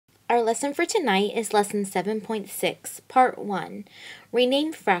Our lesson for tonight is Lesson 7.6, Part 1,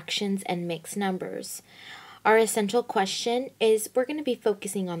 Rename Fractions and Mixed Numbers. Our essential question is, we're going to be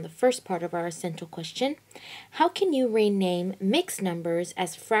focusing on the first part of our essential question. How can you rename mixed numbers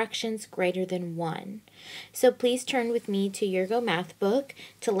as fractions greater than 1? So please turn with me to your Go Math book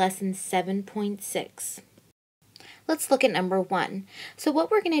to Lesson 7.6. Let's look at number 1. So what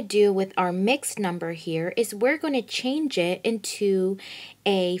we're going to do with our mixed number here is we're going to change it into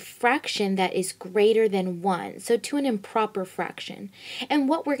a fraction that is greater than 1, so to an improper fraction. And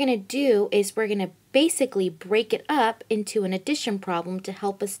what we're going to do is we're going to basically break it up into an addition problem to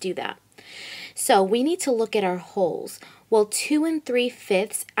help us do that. So we need to look at our wholes. Well, 2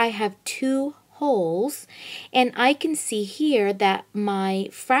 3/5, I have 2 wholes, and I can see here that my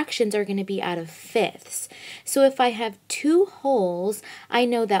fractions are going to be out of fifths. So if I have 2 wholes, I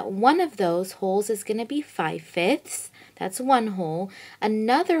know that one of those wholes is going to be 5/5. That's one whole.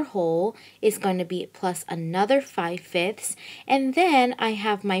 Another whole is going to be plus another 5/5, and then I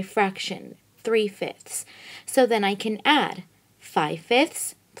have my fraction, 3/5. So then I can add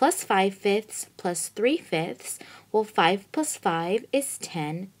 5/5 plus 5/5 plus 3/5. Well, 5 plus 5 is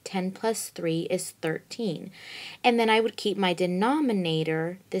 10. 10 plus 3 is 13. And then I would keep my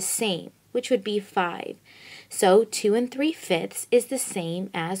denominator the same, which would be 5. So 2 3/5 is the same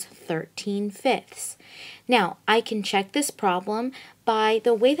as 13/5. Now, I can check this problem by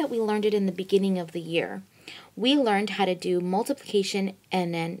the way that we learned it in the beginning of the year. We learned how to do multiplication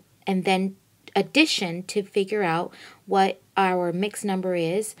and then addition to figure out what our mixed number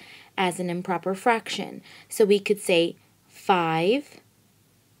is as an improper fraction. So we could say 5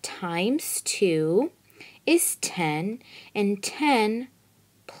 times 2 is 10, and 10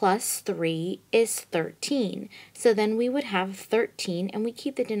 plus 3 is 13. So then we would have 13, and we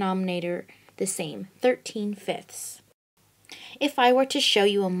keep the denominator the same, 13/5. If I were to show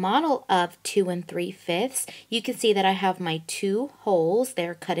you a model of 2 3/5, you can see that I have my 2 wholes,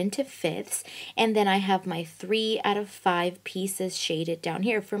 they're cut into fifths, and then I have my 3 out of 5 pieces shaded down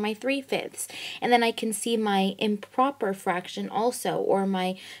here for my 3/5. And then I can see my improper fraction also, or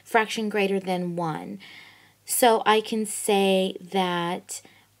my fraction greater than 1. So I can say that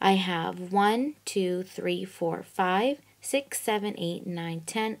I have 1, 2, 3, 4, 5, 6, 7, 8, 9,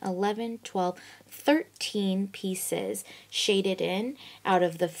 10, 11, 12, 13 pieces shaded in out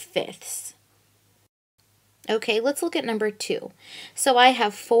of the fifths. Okay, let's look at number 2. So I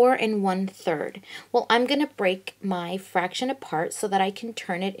have 4 1/3. Well, I'm going to break my fraction apart so that I can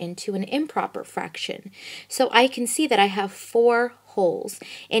turn it into an improper fraction. So I can see that I have 4 wholes,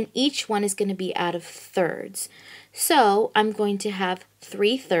 and each one is going to be out of thirds. So I'm going to have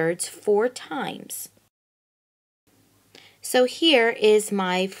 3/3 4 times. So here is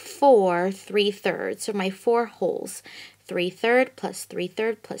my 4 3/3, so my 4 wholes. 3/3 plus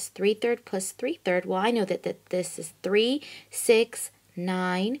 3/3 plus 3/3 plus 3/3. Well, I know that this is 3, 6,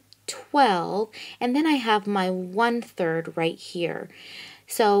 9, 12, and then I have my 1/3 right here.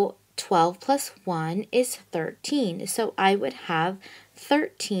 So 12 plus 1 is 13. So I would have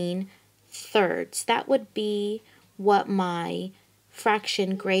 13/3. That would be what my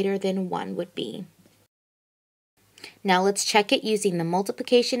fraction greater than 1 would be. Now let's check it using the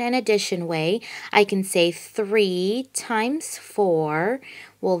multiplication and addition way. I can say 3 times 4,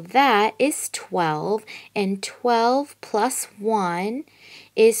 well, that is 12, and 12 plus 1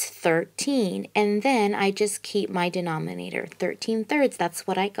 is 13, and then I just keep my denominator, 13/3, that's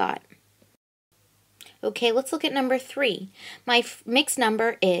what I got. Okay, let's look at number 3. My mixed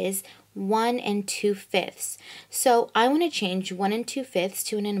number is 1 2/5. So I want to change 1 2/5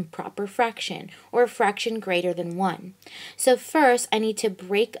 to an improper fraction, or a fraction greater than 1. So first I need to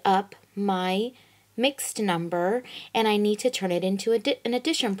break up my mixed number, and I need to turn it into an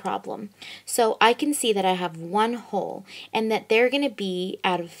addition problem. So I can see that I have 1 whole, and that they're going to be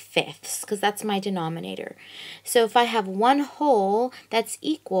out of fifths, because that's my denominator. So if I have 1 whole, that's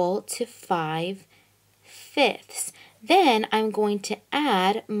equal to 5/5. Then I'm going to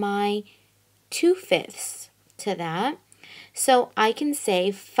add my 2/5 to that. So I can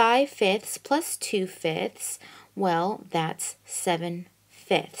say 5/5 plus 2/5, well, that's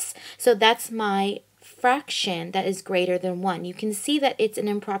 7/5. So that's my fraction that is greater than 1. You can see that it's an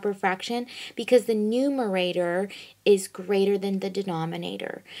improper fraction because the numerator is greater than the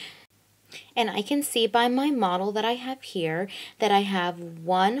denominator. And I can see by my model that I have here that I have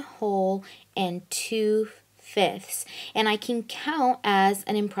 1 whole and 2/5, and I can count as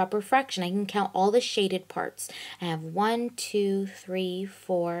an improper fraction. I can count all the shaded parts. I have 1, 2, 3,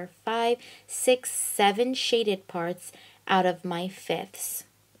 4, 5, 6, 7 shaded parts out of my fifths.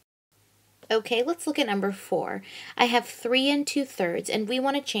 Okay, let's look at number 4. I have 3 2/3, and we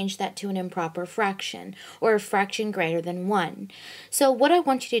want to change that to an improper fraction, or a fraction greater than 1. So what I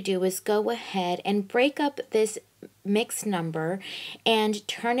want you to do is go ahead and break up this mixed number and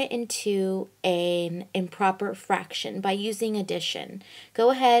turn it into an improper fraction by using addition. Go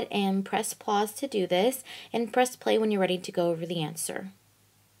ahead and press pause to do this, and press play when you're ready to go over the answer.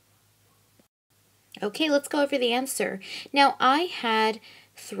 Okay, let's go over the answer. Now, I had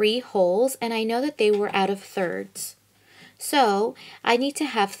 3 wholes, and I know that they were out of thirds. So, I need to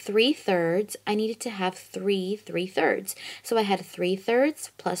have 3/3. I needed to have 3/3. So, I had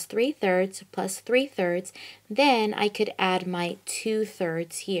 3/3 plus 3/3 plus 3/3. Then, I could add my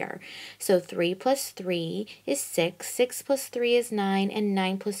 2/3 here. So, 3 plus 3 is 6. 6 plus 3 is 9. And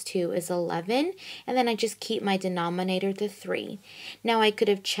 9 plus 2 is 11. And then I just keep my denominator the 3. Now, I could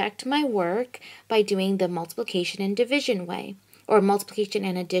have checked my work by doing the multiplication and division way, or multiplication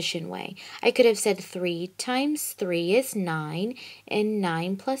and addition way. I could have said 3 times 3 is 9, and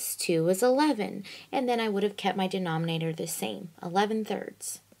 9 plus 2 is 11. And then I would have kept my denominator the same,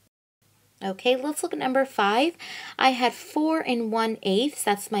 11/3. Okay, let's look at number 5. I had 4 1/8.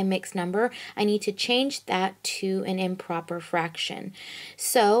 That's my mixed number. I need to change that to an improper fraction.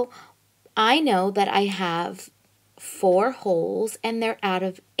 So I know that I have 4 wholes, and they're out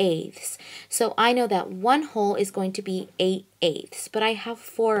of eighths. So I know that 1 whole is going to be 8/8, but I have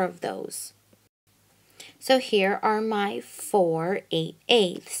 4 of those. So here are my 4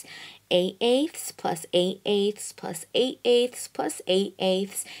 8/8. 8/8 plus 8/8 plus 8/8 plus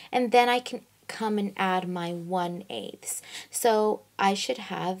 8/8, and then I can come and add my 1/8. So I should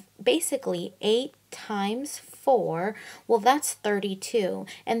have basically 8 times 4, well, that's 32,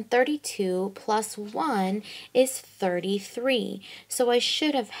 and 32 plus 1 is 33. So I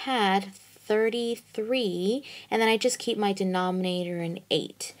should have had 33, and then I just keep my denominator in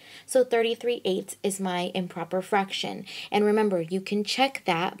 8. So 33/8 is my improper fraction. And remember, you can check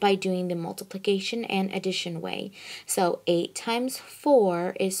that by doing the multiplication and addition way. So 8 times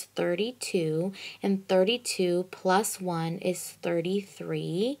 4 is 32, and 32 plus 1 is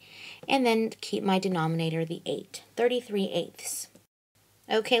 33, and then keep my denominator the 8, 33/8.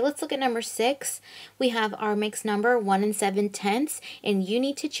 Okay, let's look at number 6. We have our mixed number 1 7/10, and you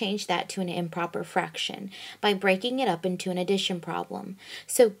need to change that to an improper fraction by breaking it up into an addition problem.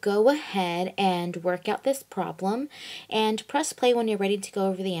 So go ahead and work out this problem, and press play when you're ready to go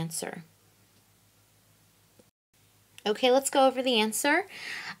over the answer. Okay, let's go over the answer.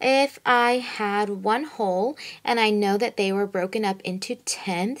 If I had 1 whole, and I know that they were broken up into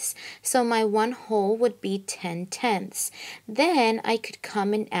tenths, so my 1 whole would be 10/10. Then I could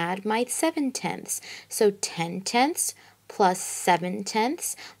come and add my 7/10. So 10/10 plus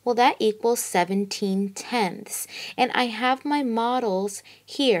 7/10, well, that equals 17/10. And I have my models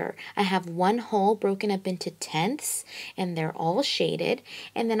here. I have 1 whole broken up into tenths, and they're all shaded.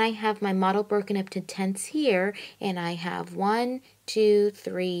 And then I have my model broken up to tenths here, and I have 1, 2,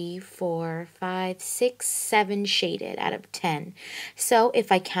 3, 4, 5, 6, 7 shaded out of 10. So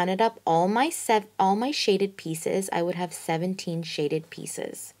if I counted up all my shaded pieces, I would have 17 shaded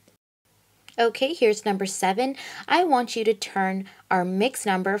pieces. Okay, here's number 7. I want you to turn our mixed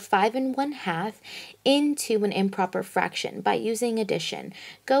number 5 1/2 into an improper fraction by using addition.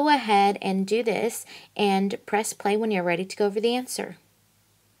 Go ahead and do this, and press play when you're ready to go over the answer.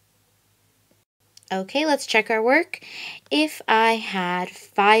 Okay, let's check our work. If I had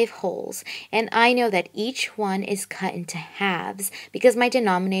 5 wholes, and I know that each one is cut into halves because my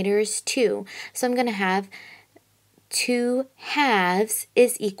denominator is 2, so I'm going to have 2 halves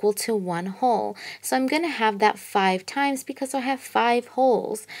is equal to 1 whole. So I'm going to have that 5 times because I have 5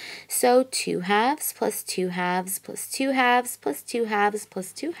 wholes. So 2 halves plus 2 halves plus 2 halves plus 2 halves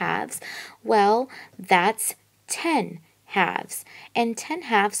plus 2 halves. Well, that's 10 halves. And 10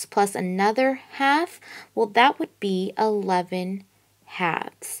 halves plus another half, well, that would be 11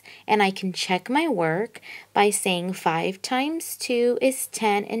 halves. And I can check my work by saying 5 times 2 is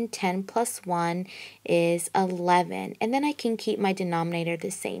 10, and 10 plus 1 is 11. And then I can keep my denominator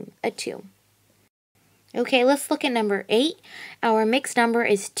the same, a 2. Okay, let's look at number 8. Our mixed number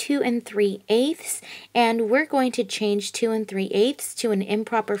is 2 3/8, and we're going to change 2 3/8 to an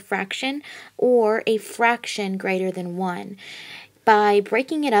improper fraction, or a fraction greater than 1, by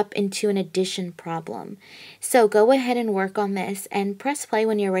breaking it up into an addition problem. So go ahead and work on this, and press play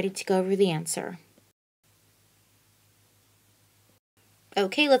when you're ready to go over the answer.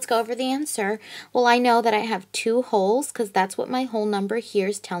 Okay, let's go over the answer. Well, I know that I have 2 wholes because that's what my whole number here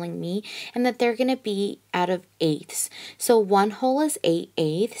is telling me, and that they're going to be out of eighths. So 1 whole is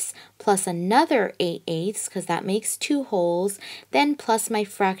 8/8 plus another 8/8 because that makes 2 wholes, then plus my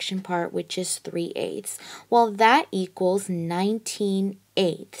fraction part, which is 3/8. Well, that equals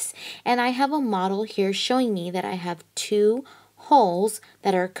 19/8. And I have a model here showing me that I have 2 wholes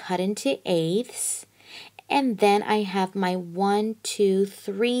that are cut into eighths. And then I have my 1, 2,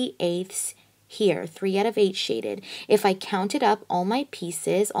 3/8 here, 3 out of 8 shaded. If I counted up all my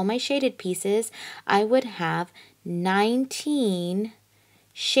pieces, all my shaded pieces, I would have 19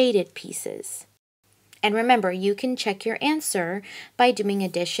 shaded pieces. And remember, you can check your answer by doing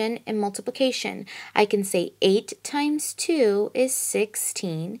addition and multiplication. I can say 8 times 2 is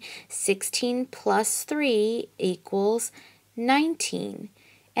 16. 16 plus 3 equals 19.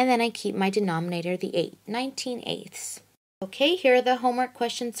 And then I keep my denominator, the 8, 19/8. Okay, here are the homework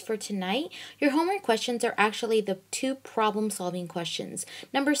questions for tonight. Your homework questions are actually the 2 problem-solving questions,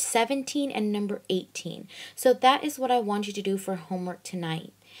 number 17 and number 18. So that is what I want you to do for homework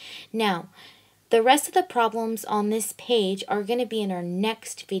tonight. Now, the rest of the problems on this page are going to be in our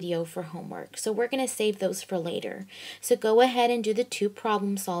next video for homework. So we're going to save those for later. So go ahead and do the 2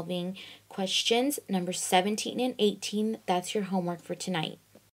 problem-solving questions, number 17 and 18. That's your homework for tonight.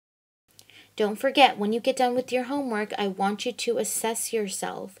 Don't forget, when you get done with your homework, I want you to assess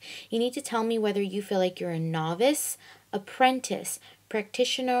yourself. You need to tell me whether you feel like you're a novice, apprentice,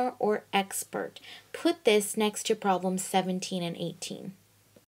 practitioner, or expert. Put this next to problems 17 and 18.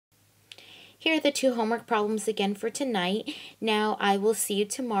 Here are the 2 homework problems again for tonight. Now I will see you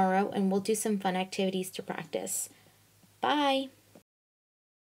tomorrow and we'll do some fun activities to practice. Bye!